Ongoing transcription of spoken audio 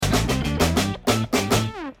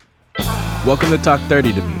Welcome to Talk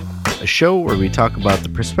 30 to Me, a show where we talk about the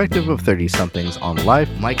perspective of 30-somethings on life.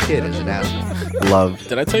 My kid is an asshole. Love.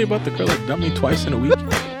 Did I tell you about the girl that dumped me twice in a week?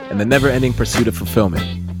 And the never-ending pursuit of fulfillment.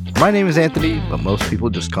 My name is Anthony, but most people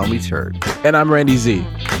just call me Turd. And I'm Randy Z.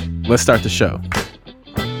 Let's start the show.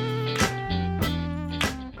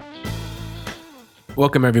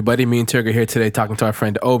 Welcome, everybody. Me and Turg are here today talking to our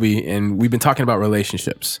friend Obi, and we've been talking about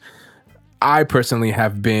relationships. I personally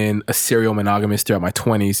have been a serial monogamist throughout my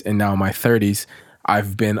 20s, and now in my 30s,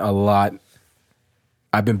 I've been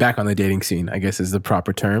back on the dating scene, I guess is the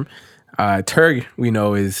proper term. Turg, we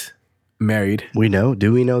know, is married. We know?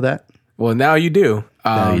 Do we know that? Well, now you do.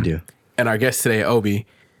 Now you do. And our guest today, Obi,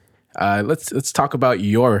 let's talk about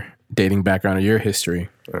your dating background or your history.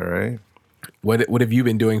 All right. What have you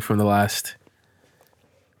been doing from the last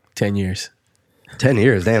 10 years? 10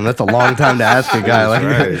 years, damn, that's a long time to ask a guy. Like,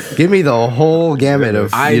 right. Give me the whole gamut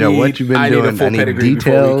of what you've been doing. I need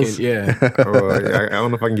details. Yeah. I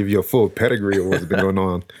don't know if I can give you a full pedigree of what's been going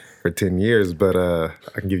on for 10 years, but I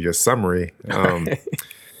can give you a summary. I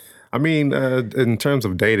mean, in terms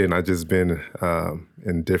of dating, I've just been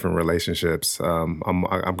in different relationships.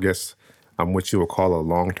 I guess I'm what you would call a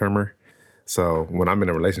long-termer. So when I'm in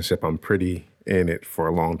a relationship, I'm pretty in it for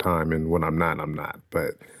a long time. And when I'm not, I'm not.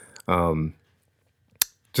 But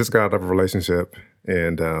just got out of a relationship,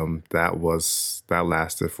 and that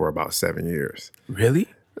lasted for about 7 years. Really?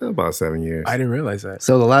 About 7 years. I didn't realize that.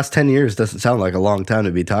 So the last 10 years doesn't sound like a long time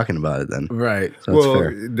to be talking about it then. Right. So that's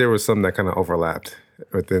fair. There was some that kind of overlapped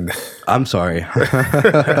within. I'm sorry.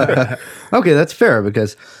 Okay, that's fair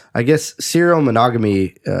because I guess serial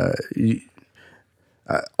monogamy,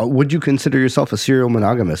 would you consider yourself a serial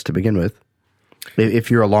monogamist to begin with? If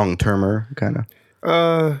you're a long-termer, kind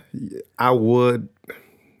of? I would.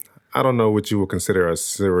 I don't know what you would consider a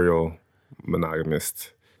serial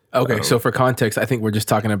monogamist. Okay, so for context, I think we're just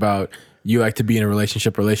talking about you like to be in a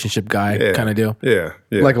relationship guy kind of deal. Yeah.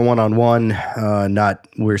 Like a one-on-one, not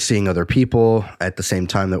we're seeing other people at the same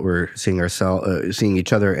time that we're seeing seeing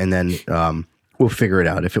each other, and then we'll figure it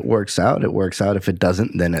out. If it works out, it works out. If it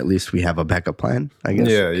doesn't, then at least we have a backup plan, I guess.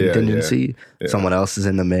 Contingency. Yeah. Someone else is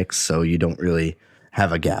in the mix, so you don't really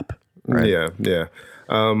have a gap. Right? Yeah.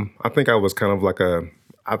 I think I was kind of like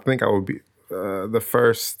I think I would be in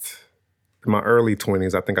my early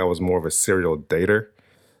 20s, I think I was more of a serial dater.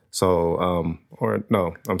 So,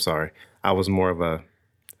 I'm sorry. I was more of a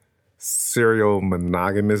serial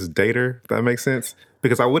monogamous dater, if that makes sense.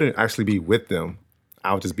 Because I wouldn't actually be with them.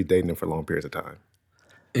 I would just be dating them for long periods of time.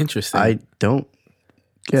 Interesting. I don't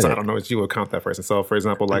get it. I don't know if you would count that person. So, for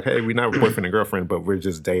example, like, hey, we're not boyfriend and girlfriend, but we're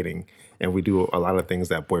just dating. And we do a lot of things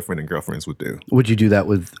that boyfriend and girlfriends would do. Would you do that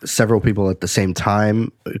with several people at the same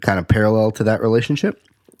time, kind of parallel to that relationship?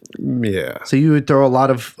 Yeah. So you would throw a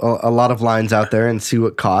lot of lines out there and see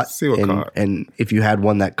what caught. And if you had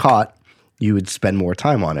one that caught, you would spend more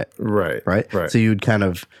time on it. Right. So you'd kind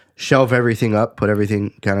of shelve everything up, put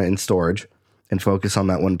everything kind of in storage, and focus on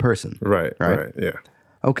that one person. Right. Yeah.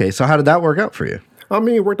 Okay. So how did that work out for you? I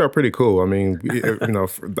mean, it worked out pretty cool. I mean,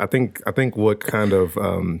 I think what kind of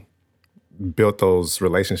built those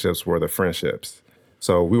relationships were the friendships.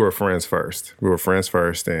 So we were friends first.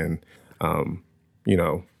 And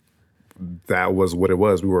that was what it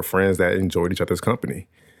was. We were friends that enjoyed each other's company,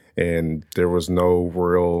 and there was no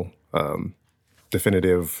real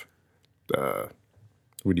definitive,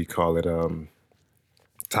 what do you call it?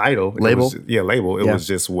 Title. Label? Label. It was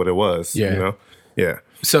just what it was. Yeah. Yeah.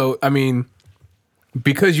 So, I mean,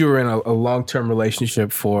 because you were in a long-term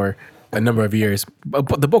relationship for a number of years,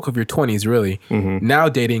 the bulk of your 20s, really, now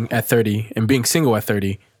dating at 30 and being single at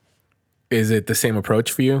 30, is it the same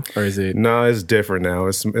approach for you, or is it? No, it's different now.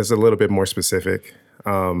 It's a little bit more specific.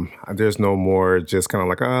 There's no more just kind of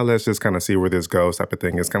like, let's just kind of see where this goes type of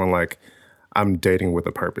thing. It's kind of like I'm dating with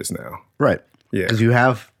a purpose now. Right. Yeah. Because you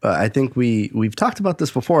have, I think we've talked about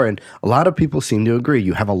this before, and a lot of people seem to agree.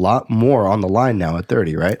 You have a lot more on the line now at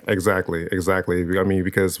 30, right? Exactly. I mean,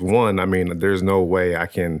 because there's no way I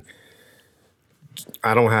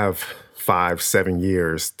don't have 5-7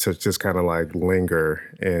 years to just kind of like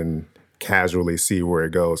linger and casually see where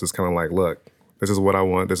it goes. It's kind of like, look, this is what I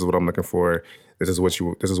want. This is what I'm looking for. This is what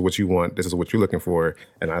you want. This is what you're looking for.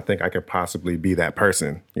 And I think I could possibly be that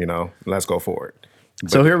person, let's go for it.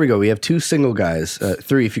 So here we go. We have two single guys,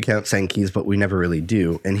 3 if you count Sankey's, but we never really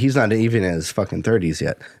do. And he's not even in his fucking 30s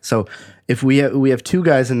yet. So if we have 2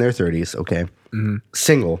 guys in their 30s, okay,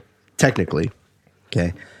 single, technically,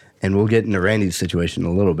 okay, and we'll get into Randy's situation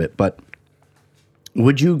in a little bit, but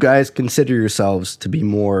would you guys consider yourselves to be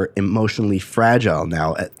more emotionally fragile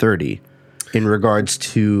now at 30 in regards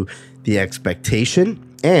to the expectation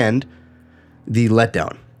and the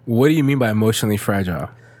letdown? What do you mean by emotionally fragile?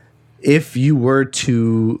 If you were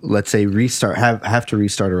to, let's say, have to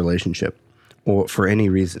restart a relationship, or for any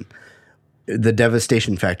reason, the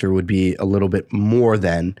devastation factor would be a little bit more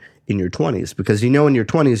than in your 20s, because in your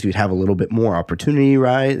 20s you'd have a little bit more opportunity,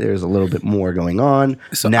 right? There's a little bit more going on.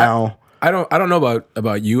 So now. I don't know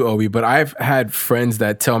about you, Obi, but I've had friends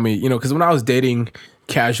that tell me, because when I was dating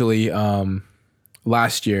casually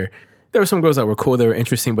last year, there were some girls that were cool, they were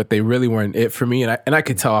interesting, but they really weren't it for me, and I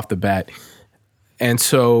could tell off the bat. And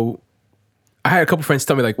so I had a couple friends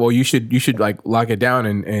tell me like, well, you should like lock it down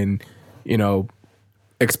and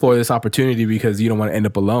explore this opportunity because you don't want to end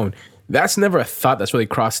up alone. That's never a thought that's really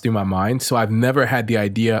crossed through my mind. So I've never had the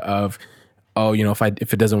idea of,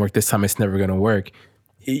 if it doesn't work this time, it's never going to work.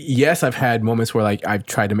 Yes, I've had moments where like I've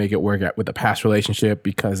tried to make it work with a past relationship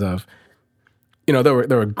because of, there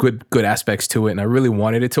were good aspects to it, and I really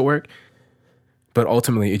wanted it to work, but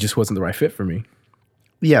ultimately it just wasn't the right fit for me.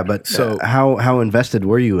 Yeah, but so how invested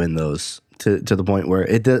were you in those to the point where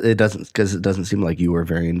it doesn't seem like you were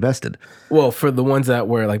very invested? Well, for the ones that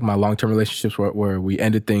were like my long-term relationships where we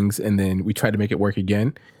ended things and then we tried to make it work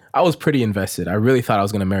again, I was pretty invested. I really thought I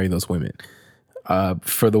was going to marry those women.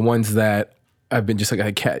 For the ones that I've been just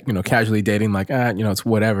like casually dating, like it's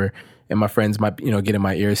whatever, and my friends might get in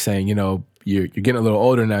my ears saying, you're getting a little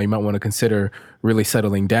older now, you might want to consider really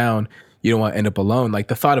settling down. You don't want to end up alone. Like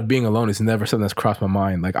the thought of being alone is never something that's crossed my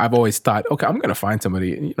mind. Like I've always thought, okay, I'm gonna find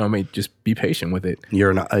somebody. I may just be patient with it.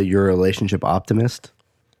 You're a relationship optimist.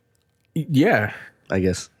 Yeah, I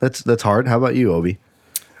guess that's hard. How about you, Obi?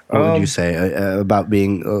 What would you say about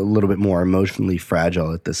being a little bit more emotionally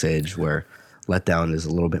fragile at this age, where letdown is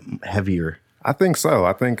a little bit heavier? I think so.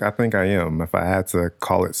 I think I am. If I had to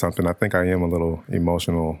call it something, I think I am a little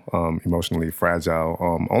emotionally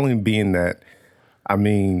fragile. Only being that,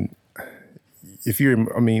 if you're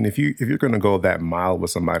going to go that mile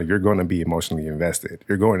with somebody, you're going to be emotionally invested.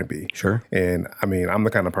 You're going to be. Sure. And I'm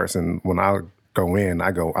the kind of person, when I go in,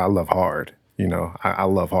 I love hard. I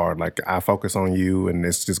love hard. Like I focus on you, and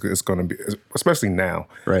it's going to be, especially now.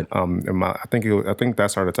 Right. I think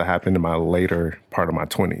that started to happen in my later part of my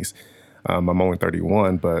 20s. I'm only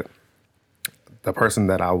 31, but the person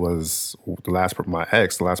that I was, the last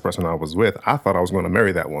person I was with, I thought I was going to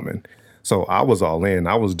marry that woman. So I was all in.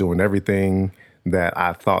 I was doing everything that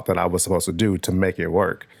I thought that I was supposed to do to make it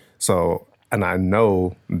work. So, and I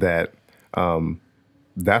know that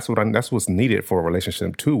that's what's needed for a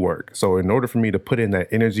relationship to work. So in order for me to put in that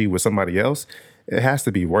energy with somebody else, it has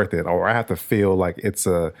to be worth it, or I have to feel like it's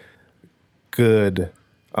a good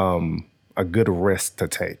risk to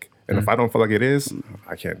take. And if I don't feel like it is,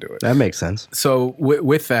 I can't do it. That makes sense. So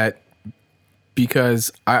with that,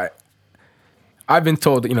 because I've been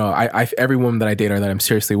told, every woman that I date or that I'm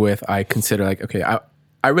seriously with, I consider like, okay,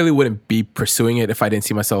 I really wouldn't be pursuing it if I didn't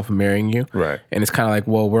see myself marrying you. Right. And it's kind of like,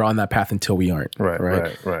 well, we're on that path until we aren't.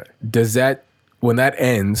 Right. Does that, when that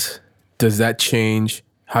ends, does that change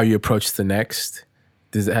how you approach the next?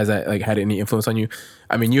 Has that like had any influence on you?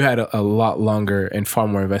 I mean, you had a lot longer and far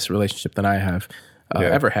more invested relationship than I have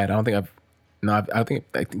ever had. I think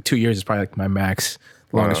 2 years is probably like my max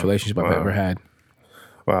longest relationship I've ever had.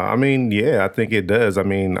 Well, I think it does. I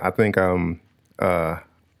think I'm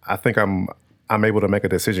able to make a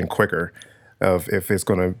decision quicker of if it's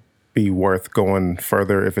going to be worth going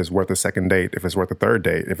further, if it's worth a second date, if it's worth a third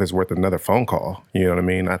date, if it's worth another phone call. You know what I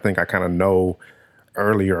mean? I think I kind of know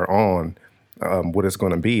earlier on what it's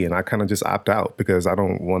going to be, and I kind of just opt out because I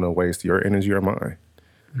don't want to waste your energy or mine.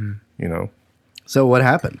 So what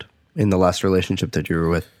happened in the last relationship that you were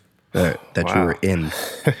with? You were in?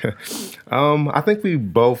 I think we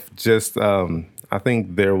both just, I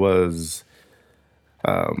think there was,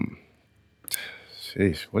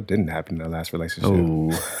 what didn't happen in the last relationship?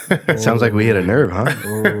 Oh, sounds like we hit a nerve, huh?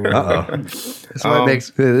 Uh-oh.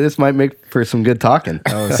 This might make for some good talking.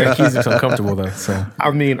 He's just uncomfortable though. So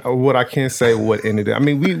what I can't say what ended it.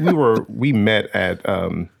 We met at,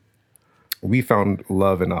 we found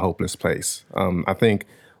love in a hopeless place. I think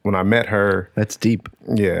when I met her, that's deep.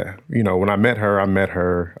 Yeah, when I met her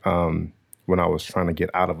when I was trying to get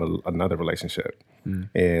out of another relationship,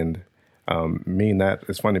 and me and that,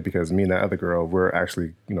 it's funny because me and that other girl, we're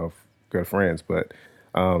actually good friends, but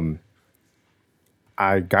I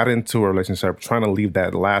got into a relationship trying to leave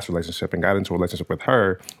that last relationship and got into a relationship with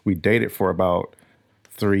her. We dated for about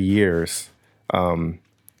 3 years,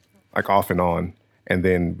 like off and on, and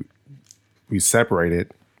then we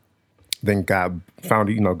separated. Then got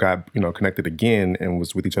connected again and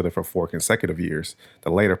was with each other for 4 consecutive years.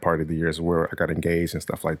 The later part of the years where I got engaged and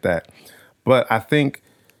stuff like that. But I think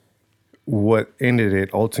what ended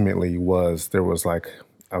it ultimately was there was like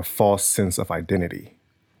a false sense of identity.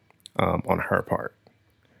 on her part.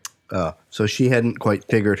 So she hadn't quite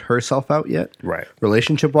figured herself out yet? Right.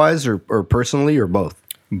 Relationship-wise or personally or both?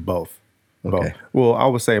 Both. Okay. Both. Well, I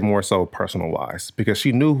would say more so personal wise because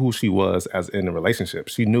she knew who she was as in the relationship.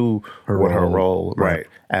 She knew her role, right,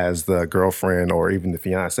 as the girlfriend or even the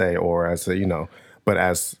fiance or as a, but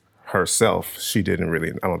as herself, she didn't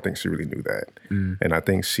really, I don't think she really knew that. And I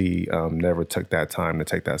think she never took that time to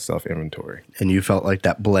take that self-inventory. And you felt like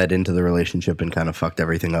that bled into the relationship and kind of fucked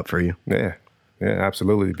everything up for you? Yeah. Yeah,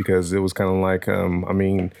 absolutely. Because it was kind of like,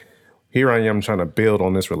 here I am trying to build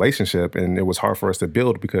on this relationship and it was hard for us to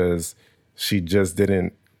build because she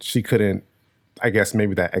couldn't, I guess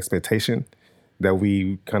maybe that expectation that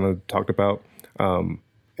we kind of talked about.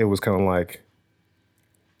 It was kind of like,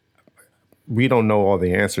 we don't know all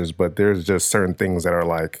the answers, but there's just certain things that are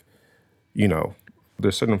like,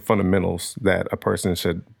 there's certain fundamentals that a person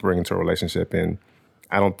should bring into a relationship. And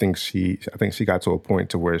I think she got to a point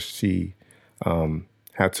to where she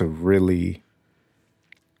had to really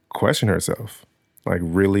question herself, like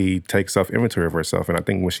really take self-inventory of herself. And I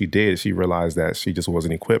think when she did, she realized that she just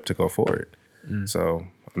wasn't equipped to go forward. So,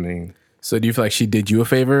 So do you feel like she did you a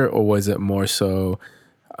favor, or was it more so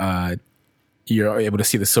you're able to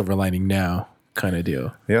see the silver lining now kind of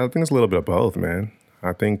deal? Yeah, I think it's a little bit of both, man.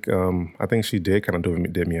 I think she did kind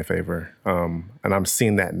of did me a favor. And I'm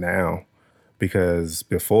seeing that now because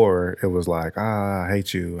before it was like, I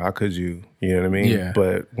hate you. How could you? You know what I mean? Yeah.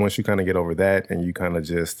 But once you kind of get over that and you kind of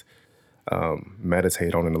just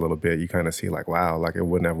meditate on it a little bit, you kind of see like, wow, like it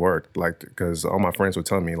wouldn't have worked. Like, because all my friends would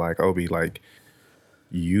tell me like, Obi, like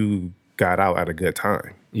you got out at a good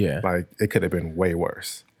time. Yeah. Like it could have been way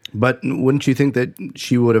worse. But wouldn't you think that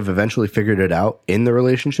she would have eventually figured it out in the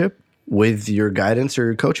relationship with your guidance or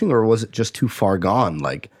your coaching, or was it just too far gone?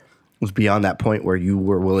 Like, it was beyond that point where you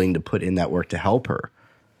were willing to put in that work to help her?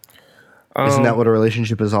 Isn't that what a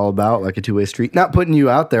relationship is all about? Like a two-way street? Not putting you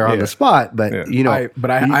out there on the spot, but I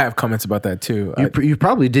have comments about that too. You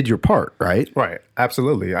probably did your part, right? Right.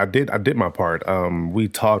 Absolutely. I did my part. We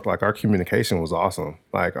talked, like our communication was awesome.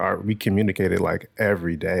 Like we communicated like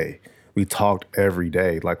every day. We talked every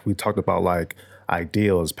day. Like we talked about like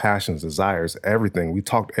ideals, passions, desires, everything. We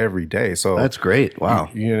talked every day. So that's great. Wow.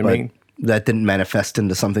 You know what I mean? That didn't manifest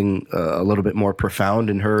into something a little bit more profound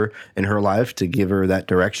in her life to give her that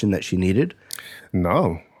direction that she needed?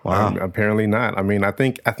 No. Wow. Apparently not. I mean, I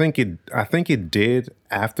think it did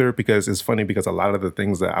after, because it's funny because a lot of the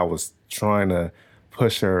things that I was trying to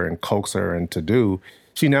push her and coax her and to do,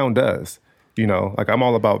 she now does. Like I'm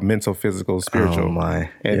all about mental, physical, spiritual. Oh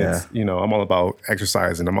my. And yeah. it's, I'm all about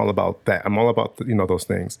exercising. I'm all about that. I'm all about, those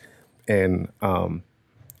things. And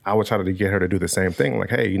I would try to get her to do the same thing. Like,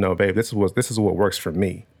 hey, babe, this is what works for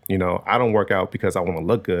me. I don't work out because I want to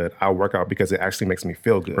look good. I work out because it actually makes me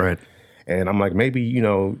feel good. Right. And I'm like, maybe,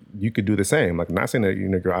 you could do the same. Like, not saying that,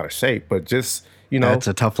 you're out of shape, but just, That's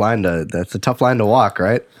a tough line to walk,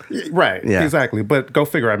 right? Right. Yeah. Exactly. But go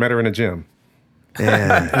figure. I met her in a gym.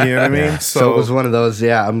 Yeah. You know what I mean? Yeah. So it was one of those,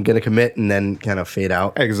 I'm going to commit and then kind of fade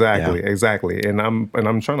out. Exactly. Yeah. Exactly. And I'm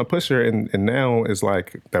trying to push her. And now it's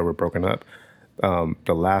like that we're broken up.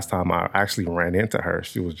 The last time I actually ran into her,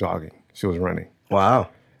 she was jogging. She was running. Wow.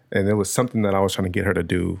 And it was something that I was trying to get her to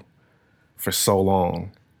do for so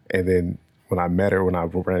long. And then when I met her, when I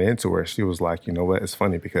ran into her, she was like, you know what? It's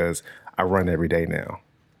funny because I run every day now.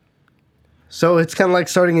 So it's kind of like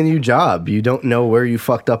starting a new job. You don't know where you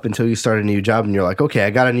fucked up until you start a new job. And you're like, okay, I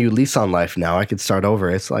got a new lease on life now. I could start over.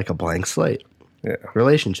 It's like a blank slate. Yeah.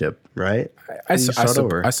 Relationship, right? I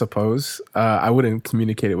suppose. I wouldn't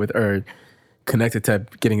communicate it with or connect it to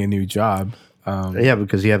getting a new job. Yeah,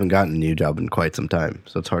 because you haven't gotten a new job in quite some time,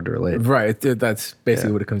 so it's hard to relate. Right. That's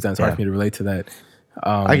basically what it comes down to. It's hard for me to relate to that.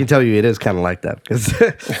 I can tell you it is kind of like that because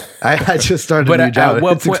I just started a new job.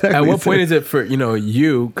 At what point is it for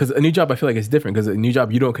you? Because a new job, I feel like it's different. Because a new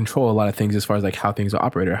job, you don't control a lot of things as far as like how things are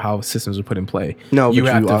operated or how systems are put in play. No, you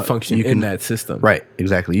but have to function in that system. Right.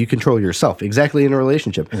 Exactly. You control yourself. Exactly in a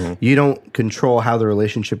relationship, you don't control how the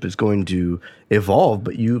relationship is going to evolve,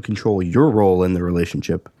 but you control your role in the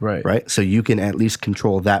relationship. Right. Right. So you can at least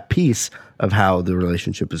control that piece of how the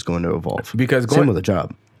relationship is going to evolve. Because same with a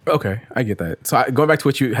job. Okay, I get that. So going back to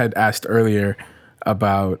what you had asked earlier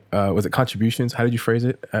about, was it contributions? How did you phrase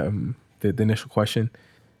it? The initial question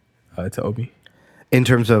to Obi? In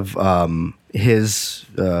terms of his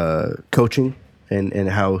coaching and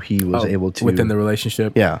how he was able to... Within the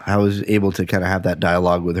relationship? Yeah, how he was able to kind of have that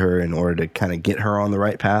dialogue with her in order to kind of get her on the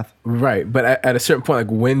right path. Right, but at a certain point,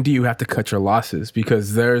 like when do you have to cut your losses?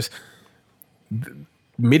 Because there's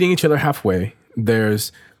meeting each other halfway.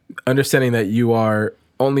 There's understanding that you are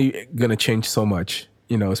only going to change so much,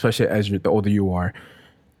 especially as the older you are.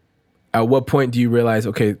 at what point do you realize,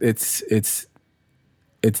 okay, it's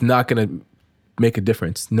not going to make a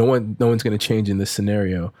difference? No one's going to change in this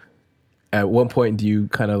scenario. At what point do you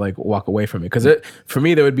kind of like walk away from it? Because for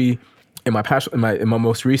me, there would be in my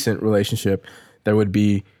most recent relationship, there would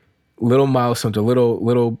be little milestones or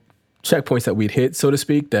little checkpoints that we'd hit, so to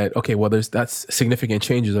speak. That okay, well, that's significant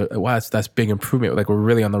changes. Or wow, that's big improvement. Like we're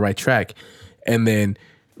really on the right track, and then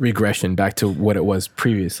regression back to what it was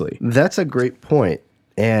previously. That's a great point.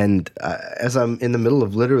 And as I'm in the middle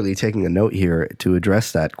of literally taking a note here to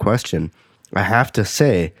address that question, I have to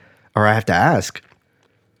say, or I have to ask,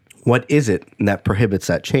 what is it that prohibits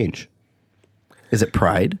that change? Is it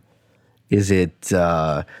pride? Is it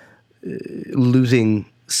losing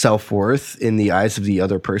self-worth in the eyes of the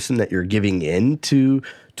other person that you're giving in to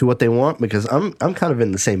what they want? Because I'm kind of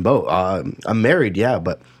in the same boat. I'm married, yeah,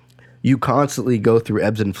 but you constantly go through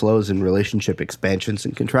ebbs and flows in relationship expansions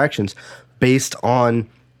and contractions based on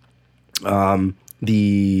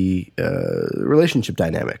the relationship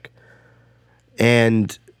dynamic.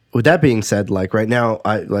 And with that being said, like right now,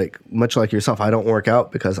 I like much like yourself, I don't work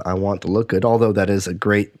out because I want to look good. Although that is a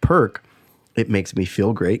great perk, it makes me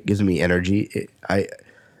feel great, gives me energy.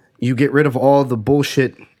 You get rid of all the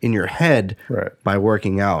bullshit in your head by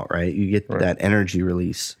working out, right? You get that energy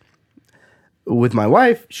release. With my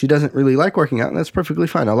wife, she doesn't really like working out, and that's perfectly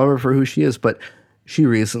fine. I love her for who she is, but she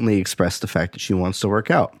recently expressed the fact that she wants to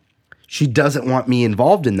work out. She doesn't want me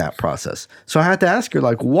involved in that process. So I had to ask her,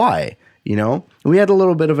 like, why? You know? We had a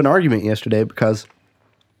little bit of an argument yesterday because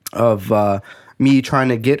of me trying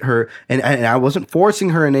to get her, and I wasn't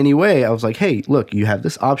forcing her in any way. I was like, hey, look, you have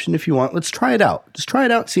this option if you want. Let's try it out. Just try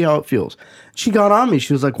it out, see how it feels. She got on me.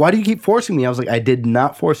 She was like, why do you keep forcing me? I was like, I did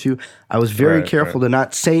not force you. I was very careful to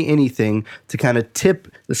not say anything to kind of tip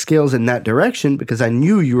the scales in that direction because I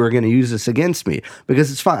knew you were going to use this against me.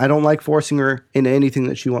 Because it's fine. I don't like forcing her into anything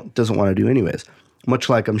that she doesn't want to do anyways. Much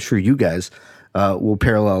like I'm sure you guys will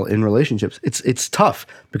parallel in relationships. It's tough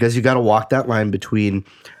because you got to walk that line between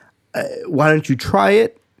why don't you try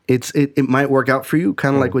it? It might work out for you,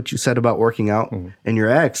 kind of like what you said about working out and your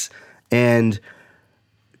ex, and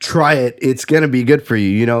try it. It's gonna be good for you.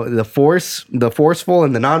 You know, the forceful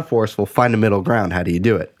and the non-forceful, find a middle ground. How do you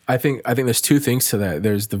do it? I think there's two things to that.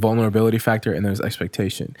 There's the vulnerability factor and there's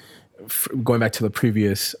expectation. Going back to the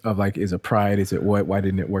previous of like, is it pride? Is it what? Why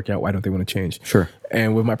didn't it work out? Why don't they want to change? Sure.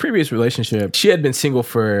 And with my previous relationship, she had been single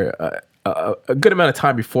for a good amount of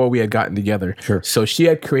time before we had gotten together. Sure. So she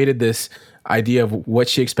had created this idea of what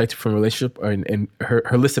she expected from a relationship and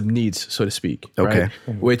her list of needs, so to speak. Okay. Right?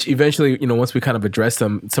 Mm-hmm. Which eventually, you know, once we kind of addressed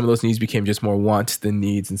them, some of those needs became just more wants than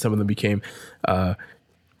needs, and some of them became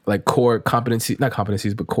like core competencies, not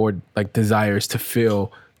competencies, but core like desires to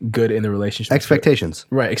feel good in the relationship. Expectations.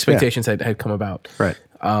 Right. Expectations had come about. Right.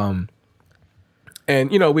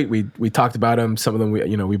 And you know, we talked about them. Some of them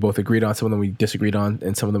we both agreed on. Some of them we disagreed on,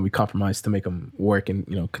 and some of them we compromised to make them work and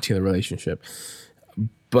continue the relationship.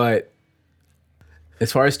 But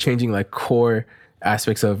as far as changing like core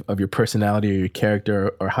aspects of your personality or your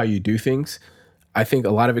character or how you do things, I think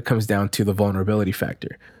a lot of it comes down to the vulnerability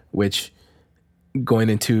factor. Which going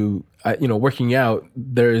into working out,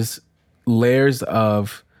 there's layers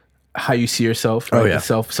of how you see yourself, right? Oh, yeah.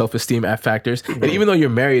 Self-esteem factors. And even though you're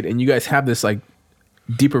married and you guys have this like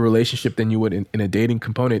deeper relationship than you would in a dating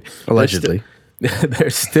component, allegedly,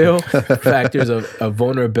 there's still factors of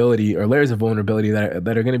vulnerability or layers of vulnerability that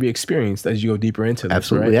are going to be experienced as you go deeper into this.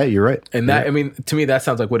 Absolutely. Right? Yeah, you're right. And that, I mean, to me, that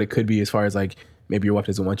sounds like what it could be as far as like, maybe your wife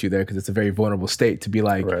doesn't want you there because it's a very vulnerable state to be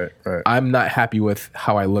like, I'm not happy with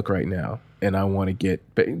how I look right now. And I want to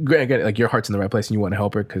but again, like your heart's in the right place and you want to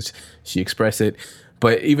help her because she expressed it.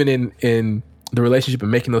 But even in the relationship and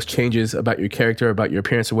making those changes about your character, about your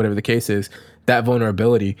appearance or whatever the case is, that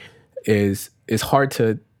vulnerability is hard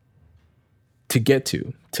to get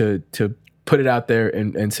to put it out there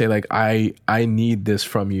and say like, I need this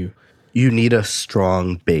from you. You need a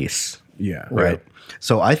strong base. Yeah. Right.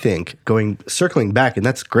 So I think circling back, and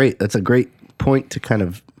that's great. That's a great point to kind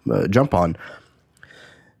of jump on,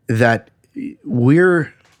 that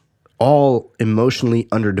we're all emotionally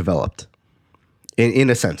underdeveloped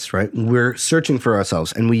in a sense, right? We're searching for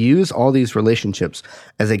ourselves, and we use all these relationships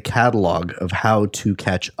as a catalog of how to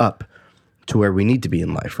catch up to where we need to be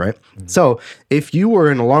in life, right? Mm-hmm. So if you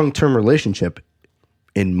were in a long-term relationship,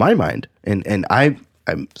 in my mind, and I'm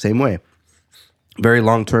same way, very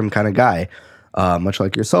long-term kind of guy, much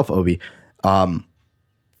like yourself, Obi,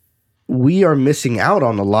 we are missing out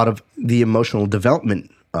on a lot of the emotional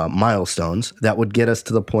development milestones that would get us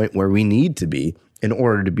to the point where we need to be in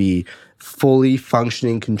order to be fully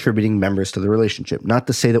functioning, contributing members to the relationship. Not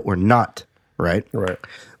to say that we're not, right? Right.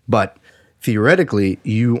 But theoretically,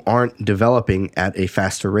 you aren't developing at a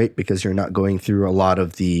faster rate because you're not going through a lot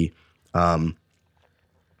of the.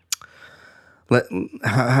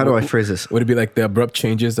 How do I phrase this? Would it be like the abrupt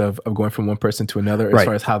changes of going from one person to another as Right.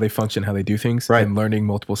 far as how they function, how they do things, Right. and learning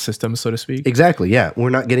multiple systems, so to speak? Exactly. Yeah,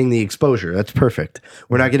 we're not getting the exposure. That's perfect.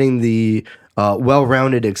 We're not getting the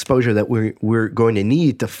well-rounded exposure that we're going to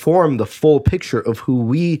need to form the full picture of who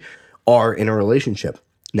we are in a relationship.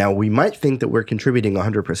 Now, we might think that we're contributing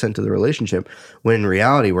 100% to the relationship, when in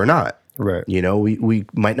reality we're not. Right. You know, we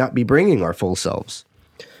might not be bringing our full selves,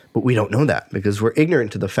 but we don't know that because we're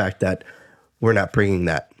ignorant to the fact that we're not bringing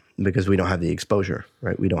that because we don't have the exposure,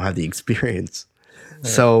 right? We don't have the experience.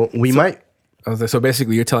 So we might. I was like, so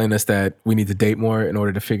basically, you're telling us that we need to date more in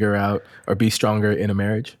order to figure out or be stronger in a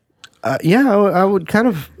marriage? Yeah, I would kind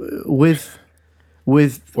of with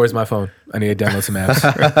Where's my phone? I need to download some apps.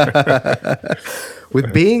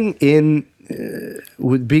 with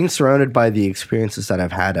being surrounded by the experiences that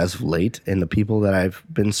I've had as of late and the people that I've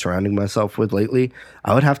been surrounding myself with lately,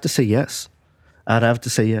 I would have to say yes. I'd have to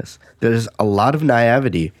say yes. There's a lot of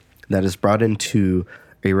naivety that is brought into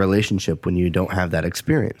a relationship when you don't have that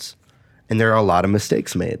experience. And there are a lot of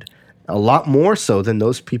mistakes made. A lot more so than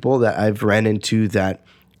those people that I've ran into that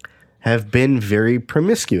have been very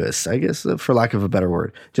promiscuous, I guess, for lack of a better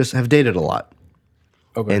word. Just have dated a lot.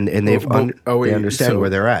 Okay. And they've they understand where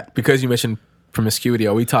they're at. Because you mentioned promiscuity,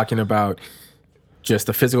 are we talking about just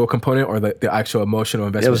the physical component or the actual emotional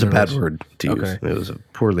investment? It was a in bad relation- word to use. Okay. It was a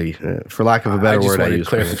poorly, for lack of a better I just word, I wanted used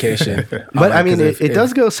clarification. But I mean, 'Cause it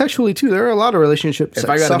does go sexually too. There are a lot of relationships If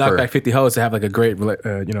that I got to knock suffer. back 50 hoes to have like a great,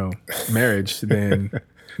 marriage, then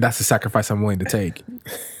that's the sacrifice I'm willing to take.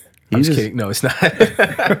 I'm just kidding. No, it's not.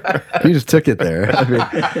 You just took it there. I mean,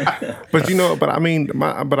 But I mean,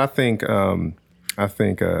 I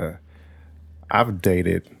think I've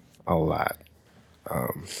dated a lot.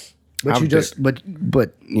 but I've you just, but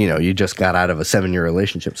you just got out of a 7-year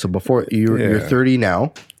relationship. So before you're 30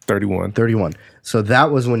 now, 31, 31. So that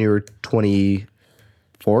was when you were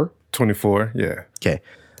 24. 24, yeah, Okay,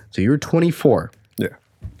 so you were 24 yeah,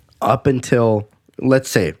 up until, let's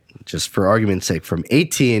say, just for argument's sake, from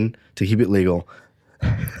 18 to keep it legal.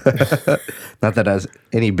 Not that has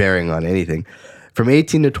any bearing on anything. From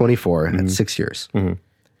 18 to 24, that's 6 years.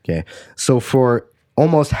 Okay, so for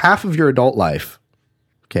almost half of your adult life,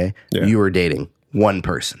 okay, Yeah. you were dating one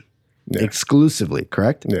person exclusively,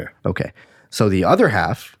 correct? yeah. Okay, so the other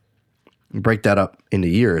half, break that up into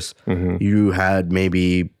years. You had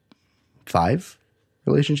maybe 5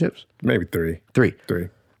 relationships, Maybe 3. 3.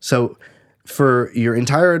 So for your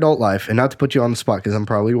entire adult life, and not to put you on the spot because I'm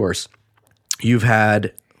probably worse, you've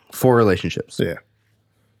had 4 relationships. Yeah,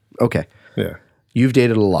 Okay. yeah, You've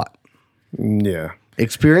dated a lot. yeah.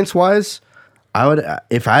 Experience wise, I would,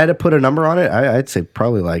 if I had to put a number on it, I'd say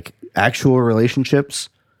probably like actual relationships,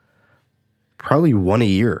 probably 1 a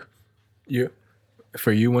year.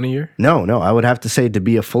 For you, 1 a year? No, I would have to say to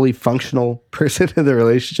be a fully functional person in the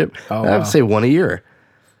relationship, Oh, I'd have wow. to say 1 a year.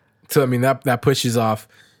 So, I mean, that pushes off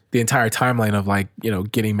the entire timeline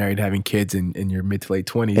of getting married, having kids in your mid to late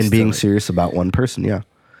 20s. And being So, serious about one person, yeah.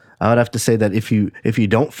 I would have to say that if you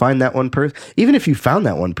don't find that one person, even if you found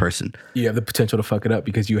that one person, you have the potential to fuck it up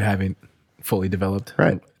because you haven't fully developed.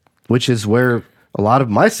 right, which is where a lot of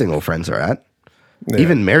my single friends are at,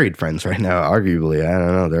 even married friends right now, arguably. I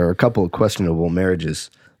don't know. There are a couple of questionable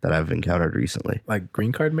marriages that I've encountered recently. Like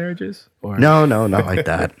green card marriages? Or No, not like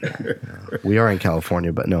that. We are in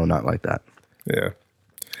California, but no, not like that. Yeah.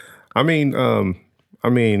 I mean,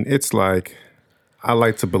 it's like, I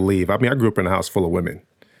like to believe. I mean, I grew up in a house full of women.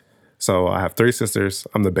 So I have 3 sisters.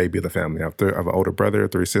 I'm the baby of the family. I have an older brother,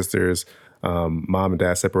 3 sisters. Mom and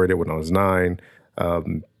dad separated when I was 9.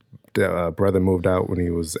 The brother moved out when he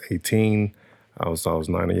was 18. I was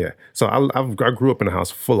 9. Yeah. So I grew up in a house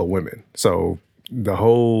full of women. So the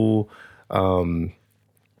whole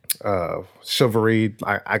chivalry,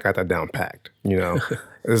 I got that down packed,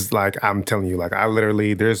 It's like, I'm telling you, like,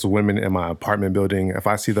 there's women in my apartment building. If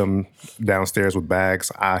I see them downstairs with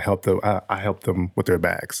bags, I help them with their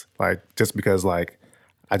bags. Like, just because, like,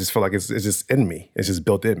 I just feel like it's just in me. It's just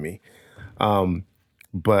built in me.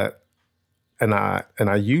 But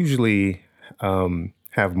I usually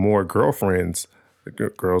have more girlfriends,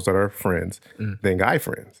 girls that are friends, than guy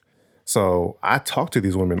friends. So I talk to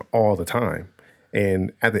these women all the time.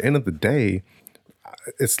 And at the end of the day,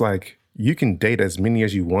 it's like, you can date as many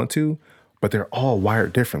as you want to, but they're all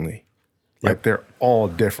wired differently. Like, they're all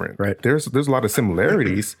different. Right. There's a lot of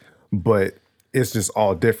similarities, but it's just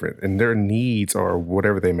all different. And their needs or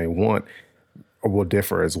whatever they may want will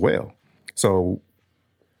differ as well. So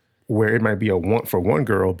where it might be a want for one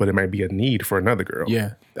girl, but it might be a need for another girl.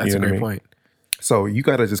 Yeah, that's You a know what I great mean? point. So you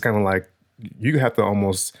got to just kind of like, you have to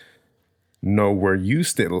almost know where you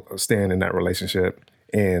still stand in that relationship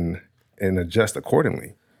and adjust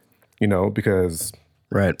accordingly, because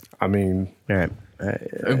Right. I mean, Right.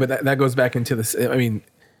 But that goes back into this. I mean,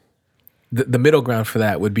 the middle ground for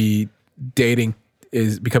that would be dating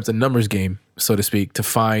becomes a numbers game, so to speak, to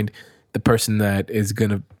find the person that is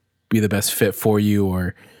going to be the best fit for you.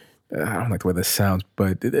 Or I don't like the way this sounds,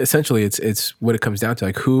 but essentially it's what it comes down to.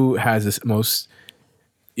 Like, who has this most,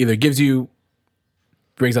 either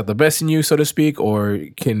brings out the best in you, so to speak, or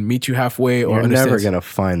can meet you halfway, or You're never understands. going to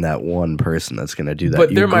find that one person that's going to do that. But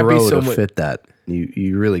you there might be grow to someone- fit that.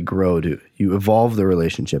 You really grow you evolve the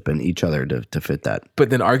relationship and each other to fit that. But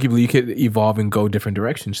then arguably you could evolve and go different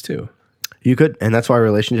directions too. You could, and that's why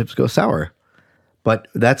relationships go sour. But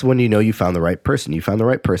that's when you know you found the right person. You found the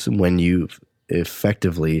right person when you've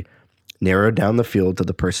effectively narrowed down the field to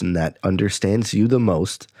the person that understands you the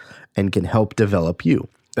most and can help develop you.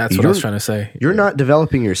 That's what I was trying to say. You're not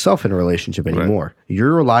developing yourself in a relationship anymore.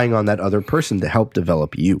 You're relying on that other person to help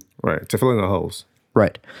develop you. right, to fill in the holes.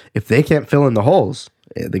 Right. If they can't fill in the holes,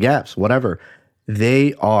 the gaps, whatever,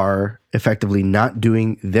 they are effectively not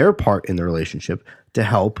doing their part in the relationship to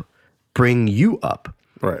help bring you up.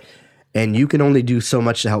 Right. And you can only do so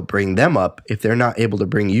much to help bring them up. If they're not able to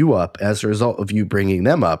bring you up as a result of you bringing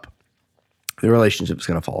them up, the relationship is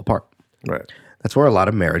going to fall apart. Right. That's where a lot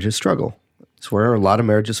of marriages struggle. It's where a lot of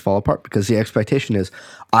marriages fall apart because the expectation is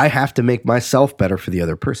I have to make myself better for the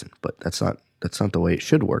other person. But that's not the way it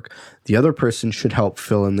should work. The other person should help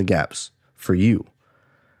fill in the gaps for you,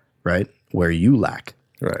 right? Where you lack.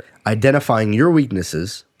 Right. Identifying your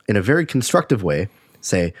weaknesses in a very constructive way.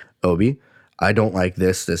 Say, Obi, I don't like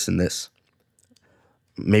this, this, and this.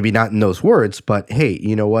 Maybe not in those words, but hey,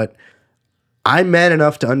 you know what? I'm man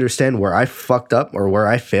enough to understand where I fucked up or where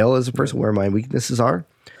I fail as a person, where my weaknesses are,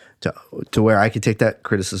 to where I could take that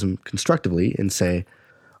criticism constructively and say,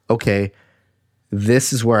 okay,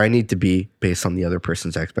 this is where I need to be based on the other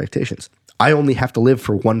person's expectations. I only have to live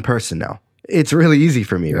for one person now. It's really easy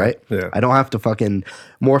for me, right? Yeah. I don't have to fucking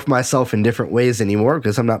morph myself in different ways anymore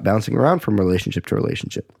because I'm not bouncing around from relationship to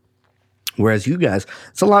relationship. Whereas you guys,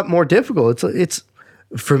 it's a lot more difficult. It's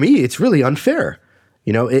for me, it's really unfair.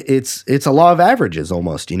 It's a law of averages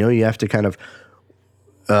almost. You have to kind of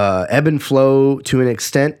ebb and flow to an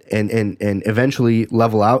extent and eventually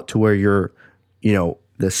level out to where you're,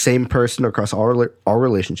 the same person across all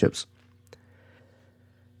relationships.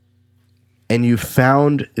 And you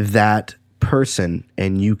found that person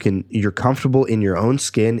and you're comfortable in your own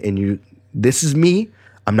skin and this is me.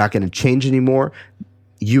 I'm not going to change anymore.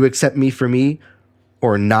 You accept me for me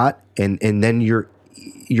or not. And then you're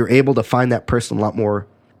able to find that person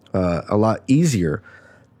a lot easier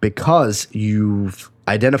because you've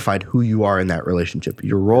identified who you are in that relationship,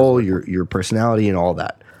 your role, your personality, and all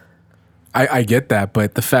that. I get that,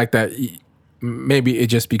 but the fact that maybe it's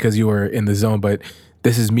just because you were in the zone, but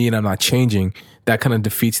this is me and I'm not changing, that kind of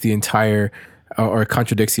defeats the entire or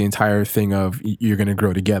contradicts the entire thing of you're going to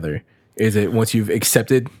grow together. Is it once you've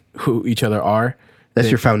accepted who each other are? That's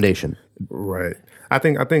your foundation. Right. I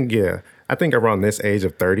think around this age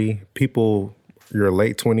of 30, people, your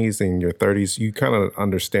late 20s and your 30s, you kind of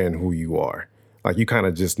understand who you are. Like you kind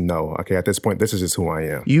of just know, okay, at this point, this is just who I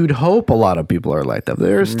am. You'd hope a lot of people are like that.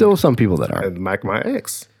 There are still some people that aren't. And like my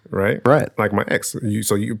ex, right? Right. Like my ex.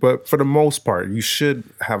 But for the most part, you should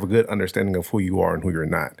have a good understanding of who you are and who you're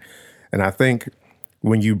not. And I think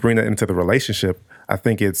when you bring that into the relationship, I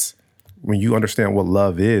think it's when you understand what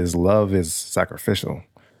love is sacrificial.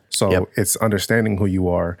 So Yep. It's understanding who you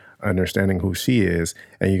are, understanding who she is.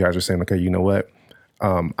 And you guys are saying, okay, you know what?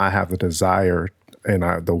 I have the desire and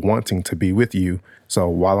the wanting to be with you. So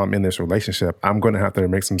while I'm in this relationship, I'm going to have to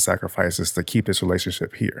make some sacrifices to keep this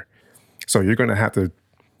relationship here. So you're going to have to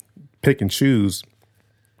pick and choose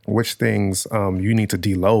which things you need to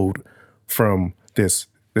deload from this.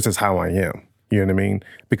 This is how I am. You know what I mean?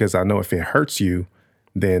 Because I know if it hurts you,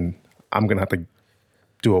 then I'm going to have to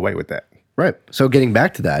do away with that. Right. So getting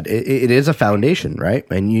back to that, it is a foundation, right?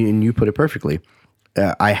 And you put it perfectly.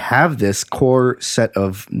 I have this core set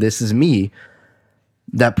of this is me.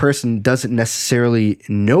 That person doesn't necessarily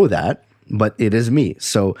know that, but it is me.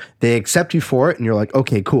 So they accept you for it and you're like,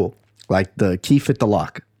 okay, cool. Like the key fit the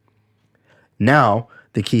lock. Now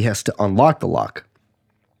the key has to unlock the lock.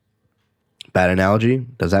 Bad analogy.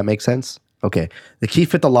 Does that make sense? Okay. The key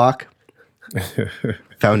fit the lock.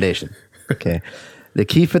 Foundation. Okay. The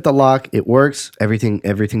key fit the lock. It works. Everything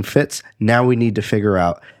fits. Now we need to figure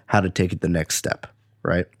out how to take it the next step.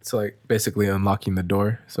 right? So like basically unlocking the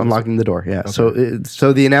door. So Unlocking the door, yeah. So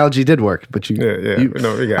the analogy did work, but Yeah.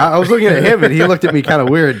 I was looking at him and he looked at me kind of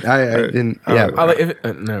weird. I didn't. Yeah,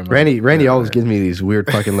 never mind. Randy always gives me these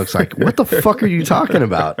weird fucking looks. Like, what the fuck are you talking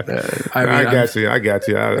about? I got you.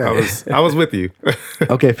 I was with you.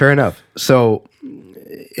 Okay, fair enough. So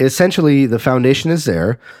essentially, the foundation is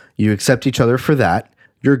there. You accept each other for that.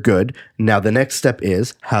 You're good. Now the next step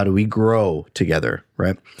is, how do we grow together,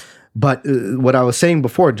 right? But what I was saying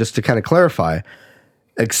before, just to kind of clarify,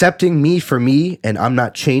 accepting me for me and I'm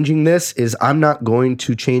not changing this is I'm not going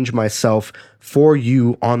to change myself for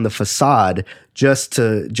you on the facade just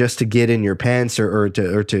to get in your pants or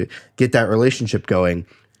to get that relationship going.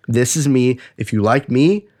 This is me. If you like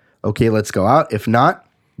me, okay, let's go out. If not,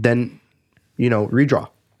 then redraw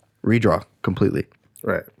completely.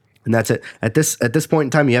 Right. And that's it. At this point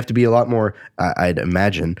in time, you have to be a lot more, I'd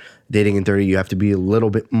imagine, dating in 30, you have to be a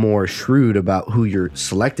little bit more shrewd about who you're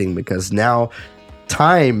selecting, because now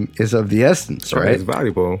time is of the essence, right? It's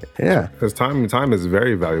valuable. Yeah. Because time is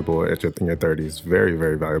very valuable in your 30s. Very,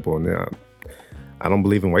 very valuable. And yeah, I don't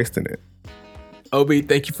believe in wasting it. Obi,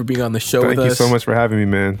 thank you for being on the show with us. Thank you so much for having me,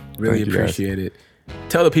 man. Really appreciate it.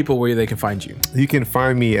 Tell the people where they can find you. You can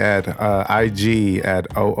find me at IG at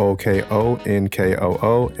OOKONKOO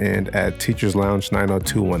and at Teachers Lounge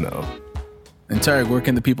 90210. And Turg, where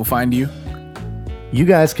can the people find you? You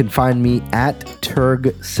guys can find me at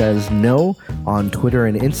Turg Says No on Twitter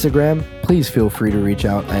and Instagram. Please feel free to reach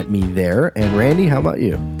out at me there. And Randy, how about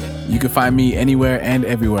you? You can find me anywhere and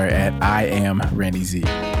everywhere at I Am Randy Z.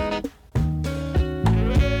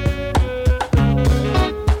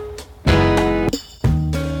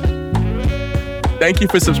 Thank you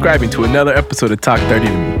for subscribing to another episode of Talk 30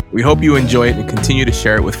 to Me. We hope you enjoy it and continue to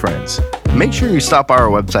share it with friends. Make sure you stop by our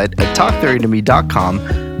website at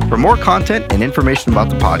talk30tome.com for more content and information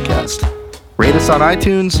about the podcast. Rate us on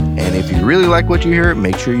iTunes, and if you really like what you hear,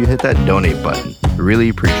 make sure you hit that donate button. Really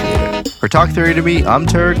appreciate it. For Talk 30 to Me, I'm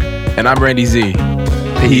Turg. And I'm Randy Z.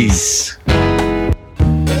 Peace.